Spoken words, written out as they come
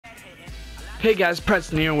Hey guys,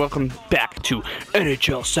 Preston here, and welcome back to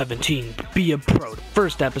NHL17 Be A Pro.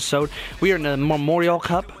 First episode. We are in the Memorial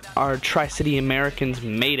Cup. Our Tri-City Americans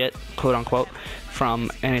made it, quote unquote, from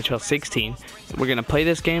NHL16. We're going to play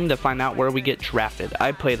this game to find out where we get drafted.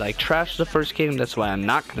 I played like trash the first game, that's why I'm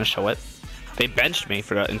not going to show it. They benched me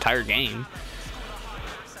for the entire game.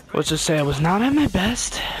 Let's just say I was not at my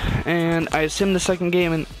best, and I assumed the second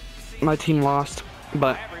game and my team lost,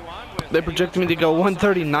 but they projected me to go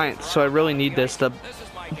 139th, so I really need this to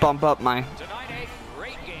bump up my...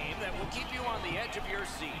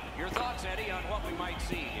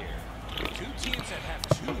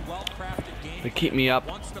 To keep me up,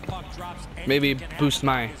 maybe boost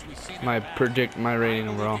my rating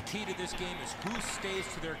overall.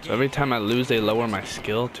 So every time I lose, they lower my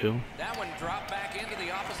skill too. That one dropped back into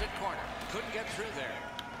the opposite corner. Couldn't get through there.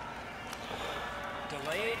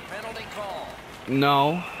 Delayed penalty call.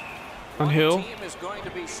 No. On who?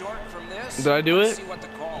 Did I do it?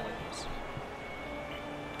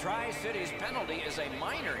 Tri-City's penalty is a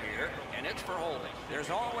minor here, and it's for holding.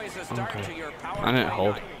 There's always a start to your power play. I didn't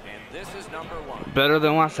hold. And this is number 1. Better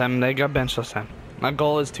than last time. They got benched last time. My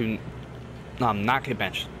goal is to not get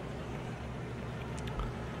benched.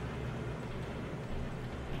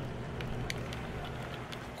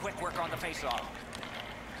 Quick work on the face-off.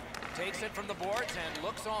 Takes it from the boards and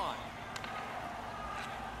looks on.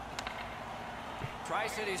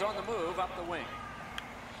 Tri-City's on the move up the wing.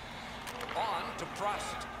 On to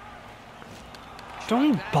Prust.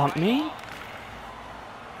 Don't bump me.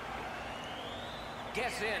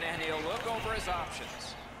 Gets in and he'll look over his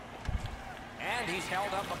options. And he's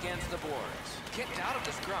held up against the boards. Kicked out of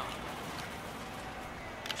the scrum.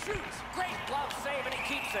 Shoots. Great glove save and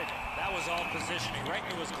he keeps it. That was all positioning right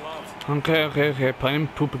into his glove. Okay. Play him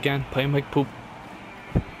poop again. Play him like poop.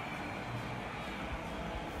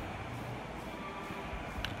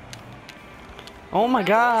 Oh my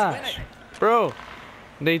gosh. Bro.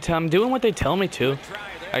 I'm doing what they tell me to.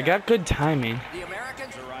 I got good timing. The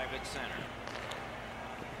Americans arrive at center.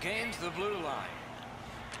 Gains the blue line.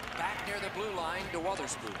 Back near the blue line to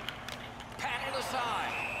Wotherspoon. Paddled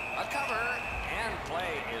aside. A cover and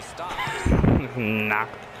play is stopped.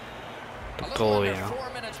 Knocked. Goal, yeah. 4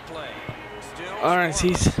 minutes play. Alright,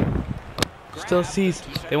 C's. Still C's.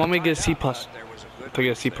 They want me to get a C+. If I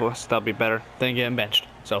get a C+, that'll be better than getting benched.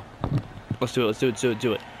 So, let's do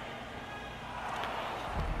it.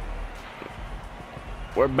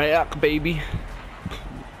 We're back, baby.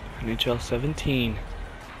 NHL17.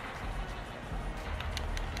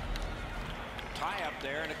 Tie up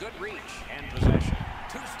there and a good reach and possession.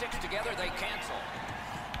 2 sticks together, they cancel.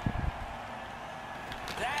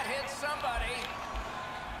 That hits somebody.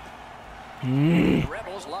 The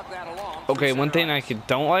Rebels lug that along. Okay, one thing I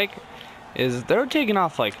don't like is they're taking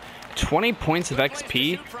off like 20 points of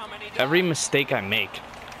XP every mistake I make.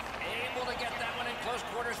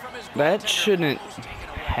 That shouldn't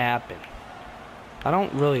happen. I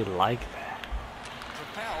don't really like that.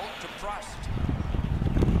 Propelled to Prust.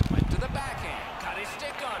 Went to the backhand. Got his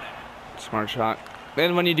stick on it. Smart shot.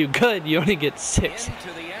 Then when you do good, you only get 6.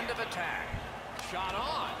 Into the end of attack. Shot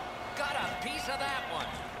on. Got a piece of that one.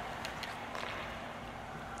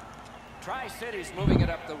 Tri-City's moving it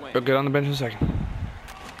up the wing. Go get on the bench in a second.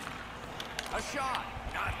 A shot.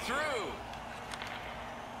 Not through.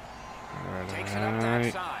 Takes it up that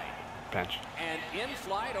Alright. side. Bench. And in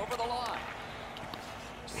flight over the line.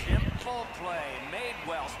 Simple play. Made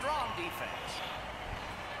well. Strong defense.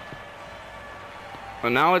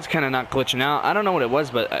 Well, now it's kind of not glitching out. I don't know what it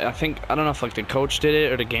was, but I don't know if like the coach did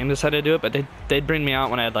it or the game decided to do it, but they'd bring me out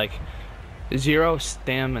when I had like 0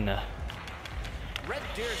 stamina. Red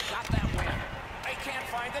Deer's got that win. They can't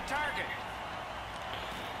find the target.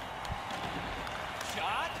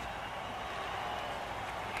 Shot.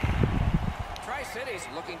 Tri-City's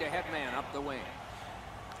looking to head man up the wing.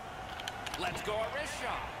 Let's go a wrist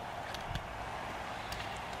shot.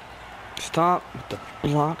 Stop with the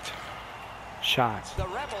blocked shots. The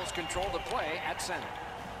Rebels control the play at center.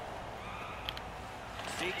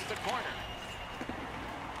 Seeks the corner.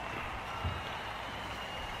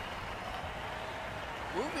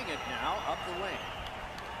 Moving it now up the wing.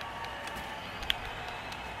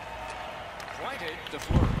 Pointed to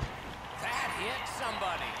Fleur. That hit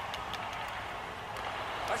somebody.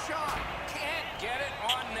 A shot. Can't get it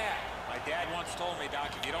on net. My dad once told me,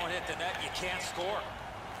 Doc, if you don't hit the net, you can't score.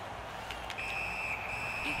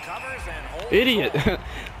 He covers and holds. Idiot.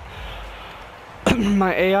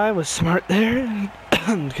 My AI was smart there.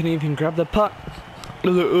 Couldn't even grab the puck.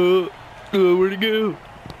 Where'd it go?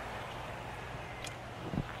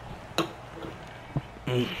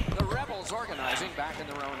 The Rebels organizing back in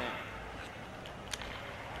their own end.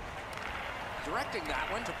 Directing that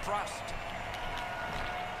one to Prost.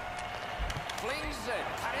 Flings it.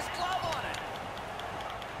 Got his glove on it.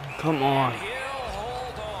 Come on. And he'll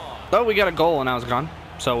hold on. Oh, we got a goal and I was gone.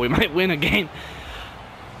 So we might win a game.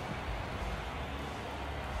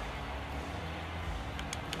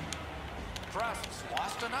 Prost's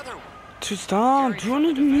lost another one. To stop Carried from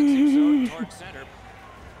the defensive doing zone it. toward center.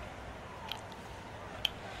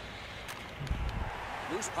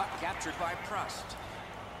 Loose puck captured by Prost.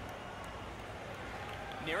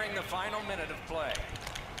 Nearing the final minute of play.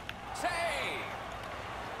 Save!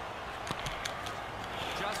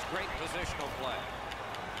 Just great positional play.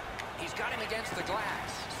 He's got him against the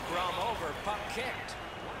glass. Scrum over, puck kicked.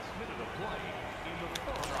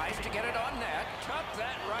 Tries to get it on net. Took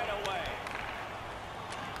that right away.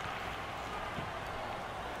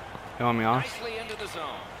 You want me off? Nicely into the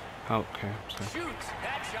zone. Okay. Sorry. Shoots.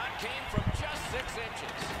 That shot came from just 6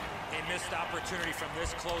 inches. A missed opportunity from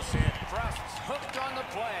this close in. Prost's hooked on the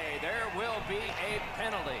play. There will be a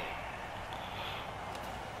penalty.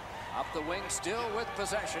 Up the wing still with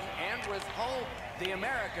possession and with hope. The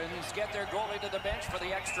Americans get their goalie to the bench for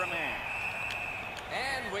the extra man.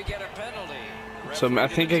 And we get a penalty. So I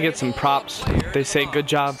think I get some props. They say good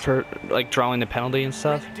job for like drawing the penalty and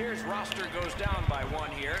stuff. Red Deer's roster goes down by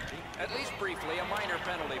 1 here. At least briefly, a minor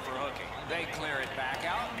penalty for hooking. They clear it back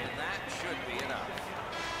out, and that should be enough.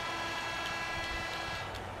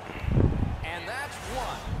 And that's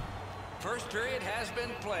 1. First period has been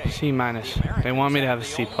played. C minus. They want me to have a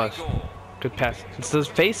C plus. Good pass. It's those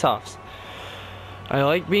face-offs. I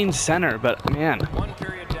like being center, but man, 1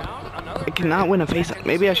 period down, another I cannot win a face-off.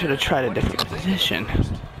 Maybe I should have tried a different position.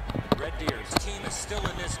 Red Deer's team is still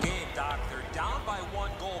in this game, Doc. They're down by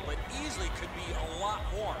 1 goal, but easily could be a lot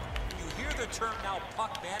more. You hear the term now,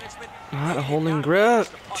 puck management. Not a holding grip.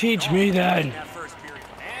 Teach me that. In that first period.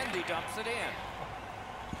 And he dumps it in.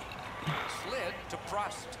 Slid to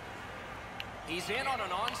Prost. He's in on an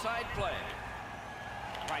onside play.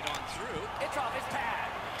 Right on through. It's off his pad.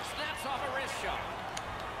 Snaps off a wrist shot.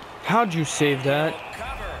 How'd you save that? He'll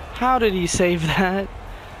cover. How did he save that?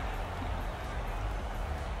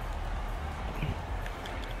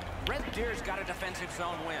 Red Deer's got a defensive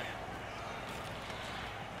zone win.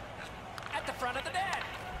 At the front of the net.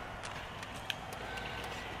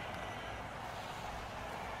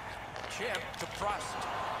 Chip to Prost.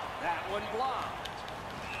 That one blocked.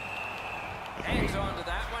 Hangs on to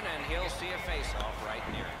that one, and he'll see a face-off right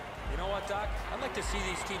near it. You know what, Doc? I'd like to see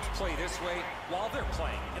these teams play this way while they're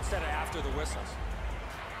playing instead of after the whistles.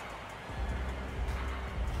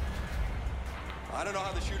 I don't know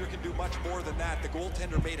how the shooter can do much more than that. The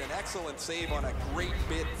goaltender made an excellent save on a great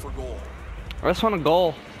bid for goal. I just want a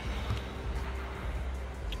goal.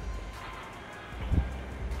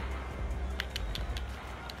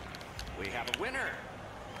 We have a winner.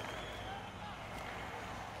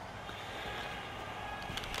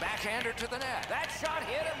 Backhander to the net. That shot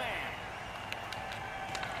hit a man.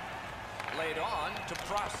 Laid on to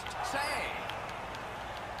Prost. Save.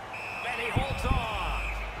 And he holds on.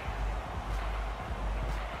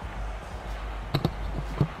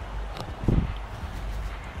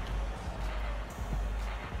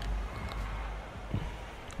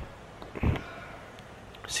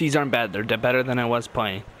 C's aren't bad. They're better than I was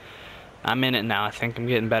playing. I'm in it now. I think I'm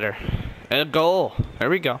getting better. A goal. There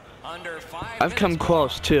we go. Under 5 I've come minutes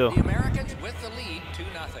close gone. too. The Americans with the lead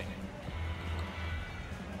 2-0.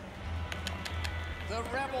 The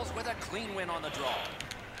Rebels with a clean win on the draw.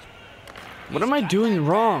 What am I doing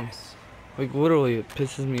wrong? Like literally, it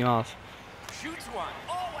pisses me off. Shoots one.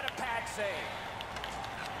 Oh, what a pad save.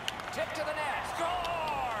 Tip to the net.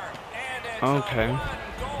 Score! And it's Okay. a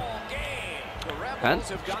one-goal game. The Rebels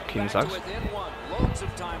That have gotten fucking back sucks. to within 1. Loads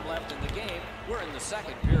of time left in the game. We're in the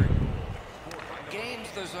second period. Gains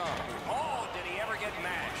the zone. Oh, did he ever get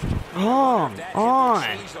matched? Come That on.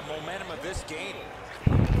 could change the momentum of this game.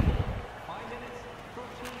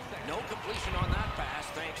 No completion on that pass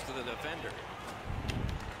thanks to the defender.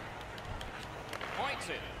 Points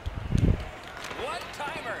it. One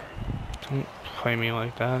timer. Don't play me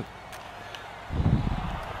like that.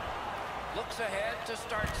 Looks ahead to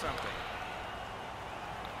start something.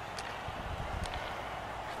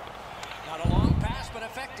 Not a long pass, but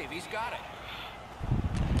effective. He's got it.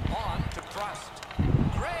 On to Prost.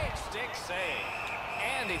 Great stick save.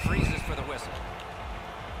 And he freezes for the whistle.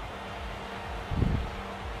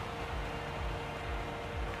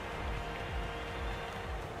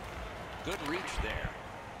 Good reach there.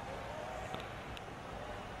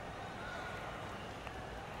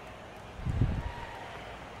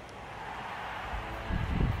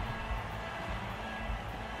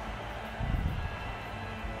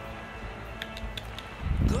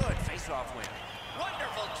 Good Good face-off win.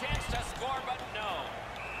 Wonderful chance to score, but no.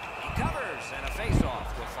 He covers, and a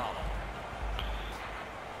face-off will follow.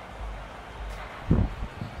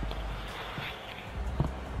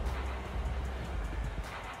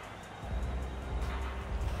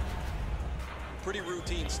 Pretty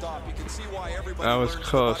routine stop. You can see why everybody That was learns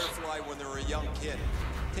close. the butterfly when they're a young kid.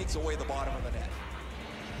 Takes away the bottom of the net.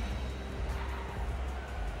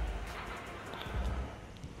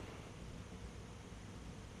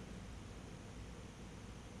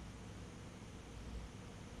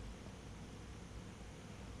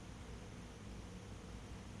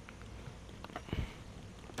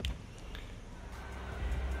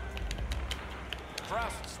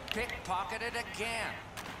 Frust's pickpocketed again.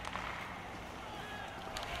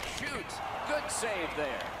 Shoots. Good save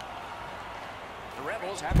there. The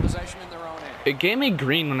Rebels have possession in their own end. It gave me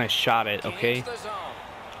green when I shot it, okay? Gains the zone.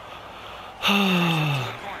 To the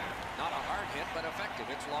corner. Not a hard hit, but effective.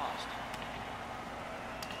 It's lost.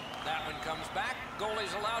 That one comes back.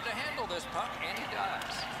 Goalie's allowed to handle this puck, and he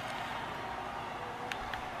does.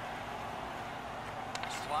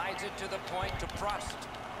 Slides it to the point to Prust.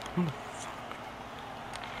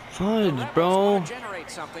 Fudge, bro.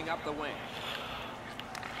 Generate something up the wing.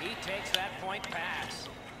 He takes that point pass.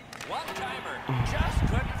 One-timer. Just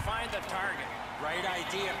couldn't find the target. Right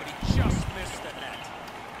idea, but he just missed the net.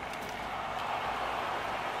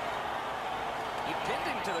 He pinned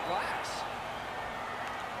him to the glass.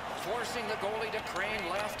 Forcing the goalie to crane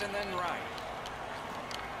left and then right.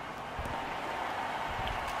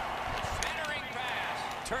 Centering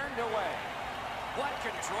pass. Turned away. What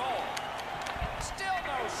control. Still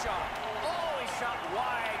no shot. Oh, he shot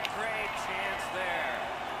wide. Great chance there.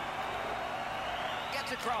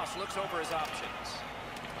 Gets across, looks over his options.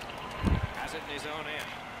 Has it in his own end.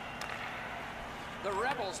 The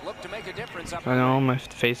Rebels look to make a difference up. I know my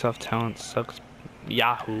face-off talent sucks.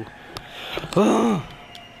 Yahoo. But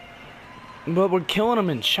we're killing them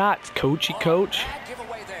in shots, coachy coach. Bad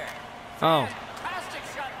giveaway there. Oh. Fantastic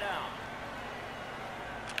shutdown.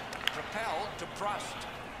 Propelled to Prust.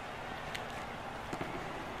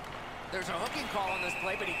 There's a hooking call on this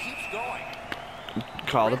play, but he keeps going.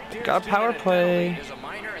 Got a power play. Is a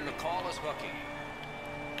minor, and the call is hooking.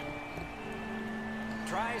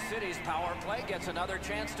 Tri-City's power play gets another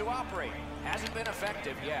chance to operate. Hasn't been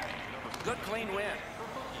effective yet. Good clean win.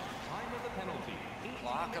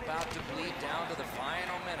 Clock about to bleed down to the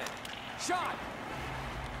final minute. Shot!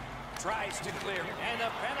 Tries to clear, and the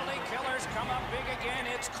penalty killers come up big again.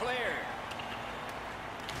 It's cleared.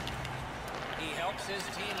 He helps his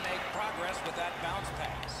team make progress with that bounce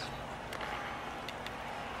pass.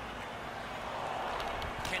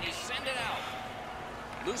 Can he send it out?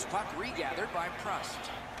 Loose puck regathered by Prust.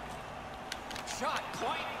 Shot,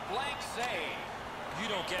 point blank save. You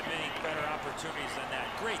don't get many better opportunities than that.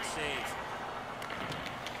 Great save.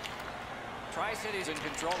 Tri-City's in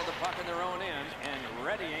control of the puck in their own end and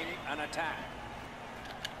readying an attack.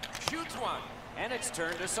 Shoots one, and it's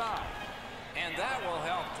turned aside. And that will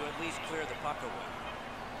help to at least clear the puck away.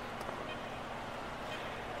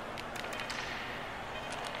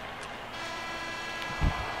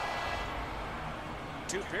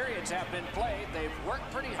 Two periods have been played. They've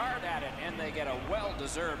worked pretty hard at it, and they get a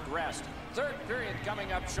well-deserved rest. Third period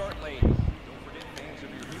coming up shortly.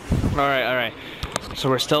 All right. So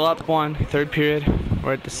we're still up 1, third period.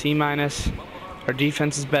 We're at the C-. Our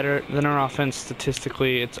defense is better than our offense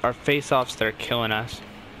statistically. It's our face-offs that are killing us.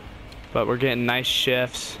 But we're getting nice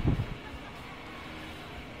shifts.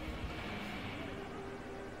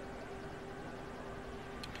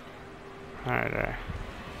 All right.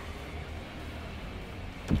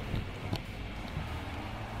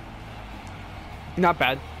 Not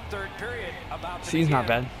bad. Third period about to Seems not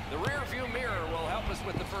begin. bad. The rear view mirror will help us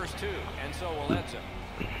with the first two, and so will Edzo.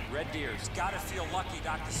 Red Deer's got to feel lucky,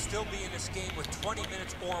 Doc, to still be in this game with 20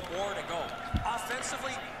 minutes or more to go.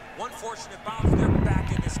 Offensively, one fortunate bounce, they're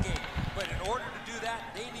back in this game. But in order to do that,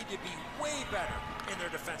 they need to be way better in their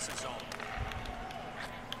defensive zone.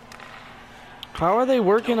 How are they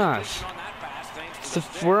working us? On that pass, thanks to the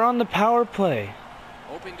stick. We're on the power play.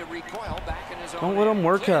 Hoping to recoil back in his own Don't let end. them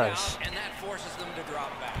work Cleared us. out, and that forces them to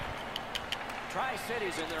drop back.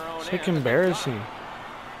 Tri-City's in their own It's end. like embarrassing.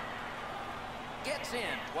 Gets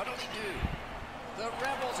in. What'll he do? The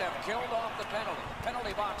Rebels have killed off the penalty.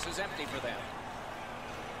 Penalty box is empty for them.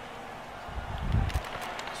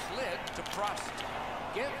 Slid to Prust.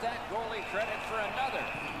 Give that goalie credit for another.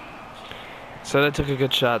 So they took a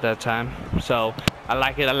good shot that time. So I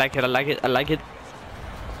like it.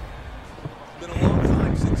 Been a long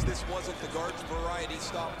time since this wasn't the guards variety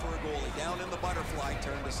stop for a goalie. Down in the butterfly,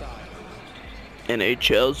 turned aside.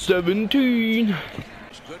 NHL 17.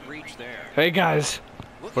 Good reach there. Hey guys,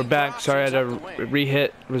 we're back. Sorry I had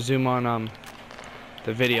to resume on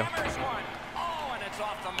the video. Hammers one. Oh, and it's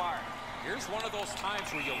off the mark. Here's one of those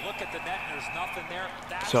times where you look at the net and there's nothing there.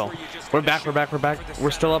 That's So where you just we're gotta back. shoot We're back. for the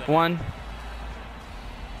We're still center up of the net. one.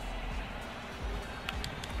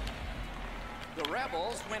 The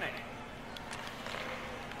Rebels win it.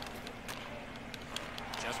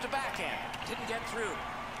 Just a backhand. Didn't get through.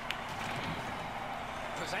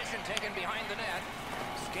 Possession taken behind the net.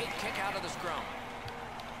 Skate kick out of the scrum.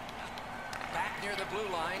 Back near the blue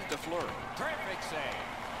line to Fleury. Perfect save.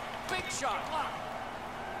 Big shot.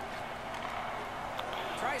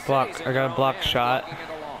 Block. I got a block shot.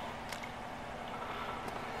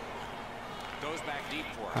 Goes back deep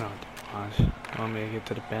for I it. don't want me to get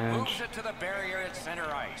to the bench. Moves it to the barrier at center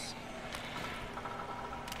ice.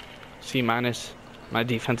 C-. My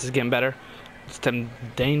defense is getting better. It's them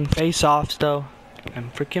dang face-offs though.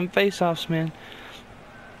 Them freaking face-offs, man.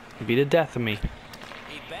 It'd be the death of me.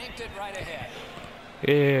 He banked it right ahead.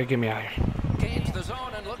 Yeah, get me out of here. Gains the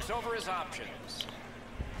zone and looks over his options.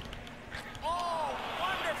 Oh,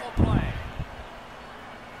 wonderful play.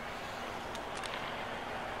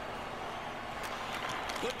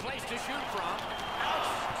 Good place to shoot from.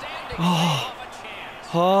 Outstanding save of a chance.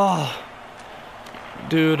 Oh,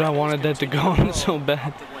 dude, I wanted that to go in so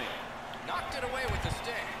bad. Off the wing. Knocked it away with the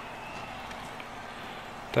stick.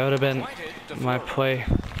 That would have been Pointed to my Fleury. play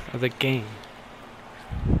of the game.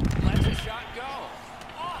 Lets a shot go.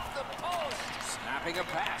 Off the post. Snapping a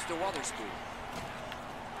pass to Wotherspoon.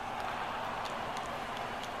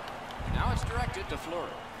 Now it's directed to Fleury.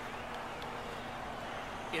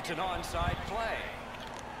 It's an onside play.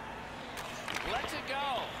 Lets it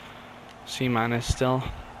go. C- still.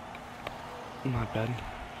 Not bad.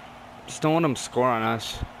 Just don't want them to score on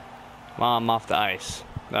us while I'm off the ice.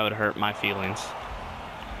 That would hurt my feelings.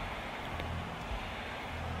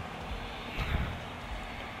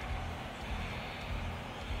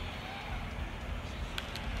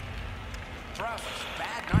 Trust's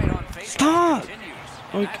bad night on face Stop! continues.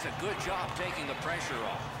 Oh, And that's a good job taking the pressure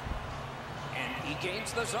off. And he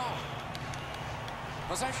gains the zone.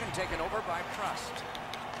 Possession taken over by Trust.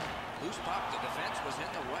 Loose puck, the defense was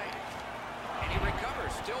in the way. And he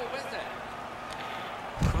recovers, still with it.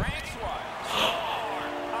 Cranks one.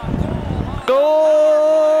 A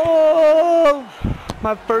goal! Goal!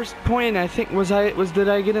 My first point, I think, did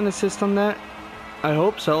I get an assist on that? I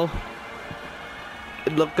hope so.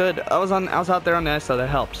 It looked good. I was out there on the ice, so that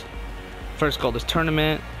helps. First goal this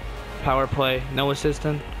tournament, power play, no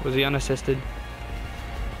assistant. Was he unassisted?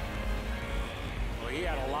 Well, he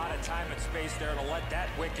had a lot of time and space there to let that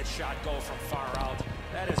wicked shot go from far out.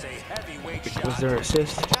 That is a heavyweight shot. Was there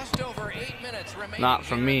assist? Just over 8 minutes remaining. Not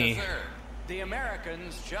from here in me. the third. The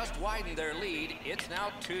Americans just widened their lead. It's now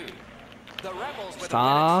 2. The Rebels with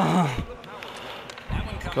Stop. a minute. That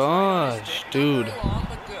one comes right on his Gosh, stick. Not dude. very long,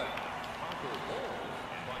 but good.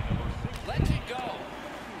 Let it go.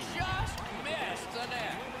 Just missed the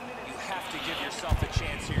net. You have to give yourself a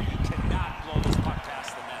chance here. You cannot blow this puck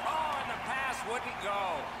past the net. Oh, and the pass wouldn't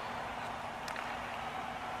go.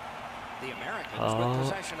 The Americans with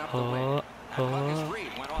possession up the wing. That puck is free.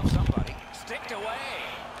 Went off somebody. Sticked away.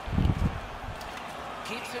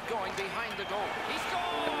 Keeps it going behind the goal. He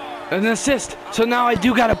scores! An assist. So now I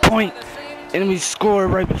do got a point. And we score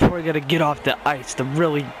right before we got to get off the ice to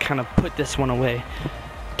really kind of put this one away.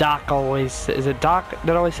 Doc always, is it Doc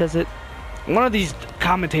that always says it? One of these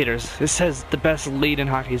commentators, it says the best lead in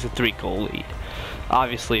hockey is a 3-goal lead.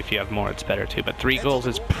 Obviously, if you have more, it's better too. But 3 goals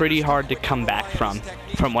is pretty hard to come back from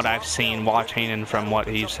what I've seen, watching, and from what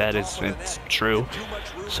he said, it's true.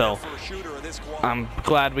 So I'm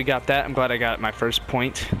glad we got that. I'm glad I got my first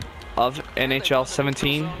point of NHL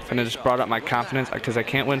 17, and it just brought up my confidence because I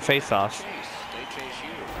can't win faceoffs. They chase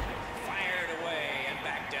you. Fired away and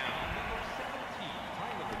back down.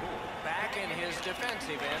 Back in his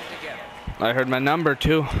defensive end together. I heard my number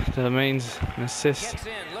too. That means an assist. Gets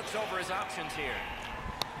in, looks over his options here.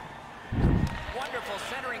 Wonderful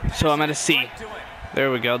centering pass. So I'm at a C. Right to him.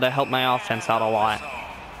 There we go. That helped my offense out a lot.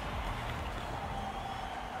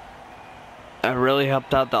 That really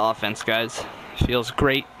helped out the offense, guys. Feels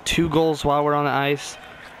great. 2 goals while we're on the ice.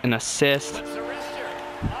 An assist. Flips the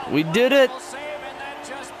wrister. A We did it. wonderful save, and that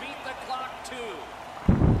just beat the clock 2.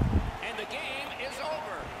 And the game is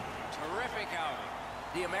over. Terrific outing.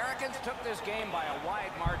 The Americans took this game by a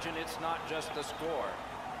wide margin. It's not just the score.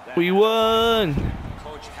 We won.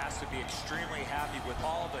 Coach has to be extremely happy with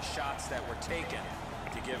all the shots that were taken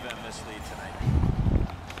to give them this lead tonight.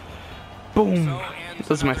 Boom.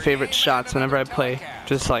 Those are my favorite shots whenever I play.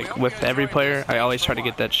 Just like with every player, I always try to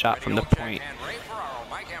get that shot from the point.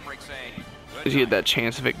 He had that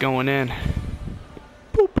chance of it going in.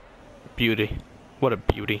 Boop. Beauty. What a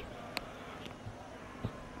beauty.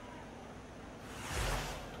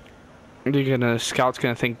 Scout's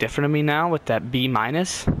gonna think different of me now with that B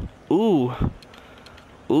minus. Ooh.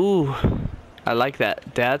 Ooh. I like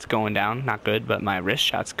that. Dad's going down. Not good, but my wrist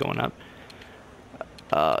shot's going up.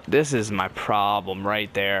 This is my problem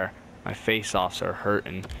right there. My face-offs are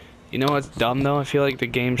hurting. You know what's dumb though? I feel like the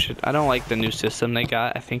game should... I don't like the new system they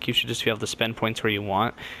got. I think you should just be able to spend points where you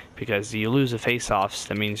want. Because you lose the face-offs,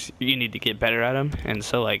 that means you need to get better at them. And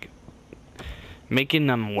so, like, making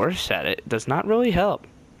them worse at it does not really help.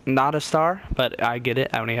 Not a star, but I get it.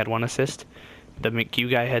 I only had 1 assist. The McHugh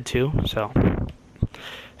guy had 2, so...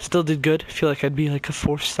 Still did good. I feel like I'd be like a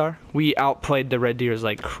 4 star. We outplayed the Red Deers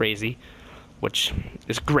like crazy, which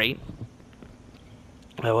is great.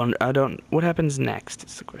 I don't... What happens next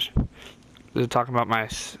is the question. Is it talking about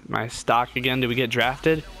my stock again? Did we get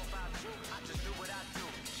drafted?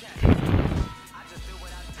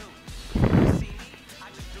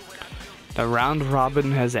 The round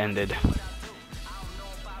robin has ended.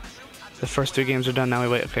 The first 2 games are done. Now we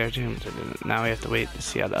wait. Okay, now we have to wait to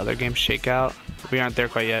see how the other games shake out. We aren't there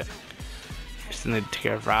quite yet. We still need to take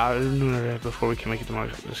care of round before we can make it tomorrow.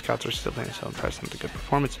 The Scouts are still playing, so impressed with the good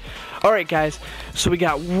performance. All right, guys. So we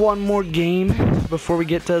got 1 more game before we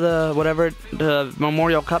get to the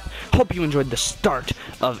Memorial Cup. Hope you enjoyed the start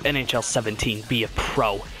of NHL17 Be A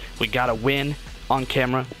Pro. We got a win on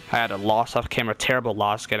camera. I had a loss off camera, terrible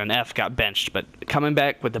loss. Got an F, got benched, but coming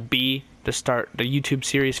back with a B. The YouTube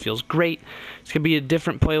series feels great. It's gonna be a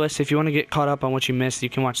different playlist. If you want to get caught up on what you missed,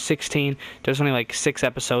 you can watch 16. There's only like 6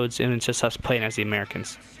 episodes, and it's just us playing as the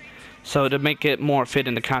Americans. So to make it more fit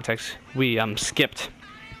into context, we skipped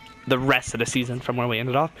the rest of the season from where we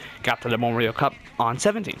ended off. Got to the Memorial Cup on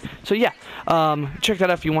 17. So yeah, check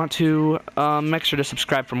that out if you want to. Make sure to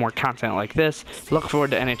subscribe for more content like this. Look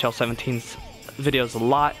forward to NHL 17's videos a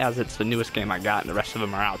lot, as it's the newest game I got, and the rest of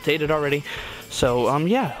them are outdated already. So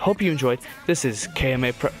yeah, hope you enjoyed. This is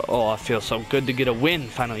KMA Pro. Oh, I feel so good to get a win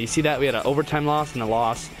finally. You see that? We had an overtime loss and a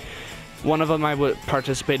loss. One of them I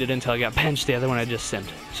participated in until I got benched. The other one I just simmed.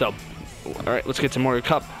 So, all right, let's get to Memorial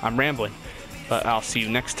Cup. I'm rambling, but I'll see you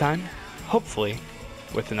next time, hopefully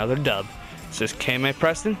with another dub. This is KMA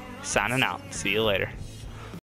Preston signing out. See you later.